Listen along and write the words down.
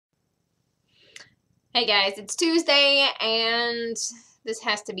Hey guys, it's Tuesday and this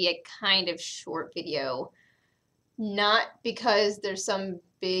has to be a kind of short video. Not because there's some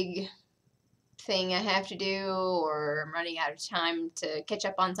big thing I have to do or I'm running out of time to catch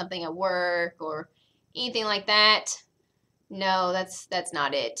up on something at work or anything like that. No, that's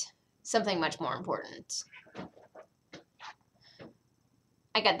not it. Something much more important.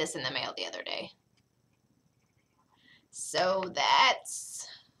 I got this in the mail the other day. So that's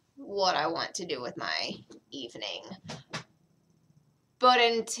what I want to do with my evening. But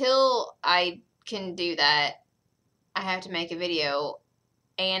until I can do that, I have to make a video,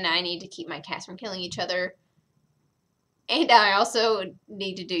 and I need to keep my cats from killing each other, and I also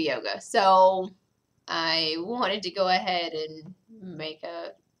need to do yoga. So I wanted to go ahead and make a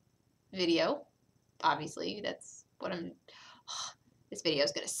video. Obviously, that's what I'm. This video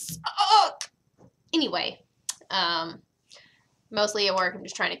is gonna suck. Anyway, um, mostly at work, I'm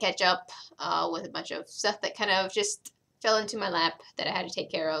just trying to catch up with a bunch of stuff that kind of just fell into my lap that I had to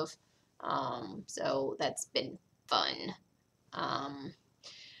take care of. So that's been fun. Um,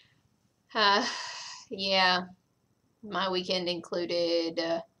 uh, yeah, my weekend included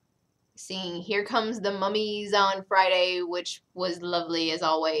seeing Here Comes the Mummies on Friday, which was lovely as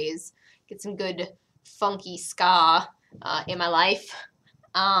always. Get some good funky ska in my life.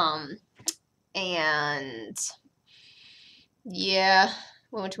 And yeah,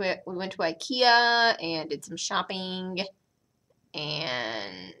 we went to IKEA and did some shopping,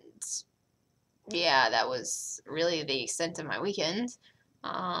 and yeah, that was really the extent of my weekend.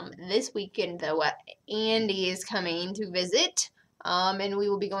 This weekend, though, Andy is coming to visit, and we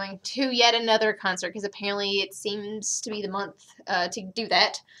will be going to yet another concert because apparently it seems to be the month to do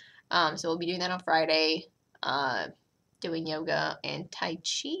that. So we'll be doing that on Friday, doing yoga and Tai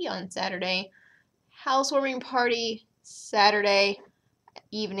Chi on Saturday, housewarming party Saturday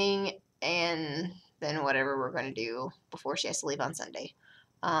evening, and then whatever we're going to do before she has to leave on Sunday.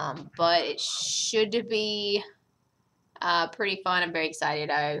 But it should be pretty fun. I'm very excited.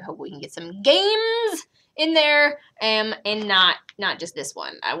 I hope we can get some games in there, and not just this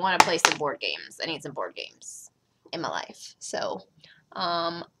one. I want to play some board games. I need some board games in my life. So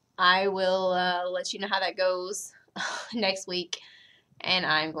I will let you know how that goes next week, and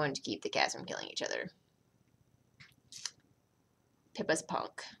I'm going to keep the cats from killing each other. Pippa's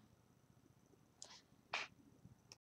punk.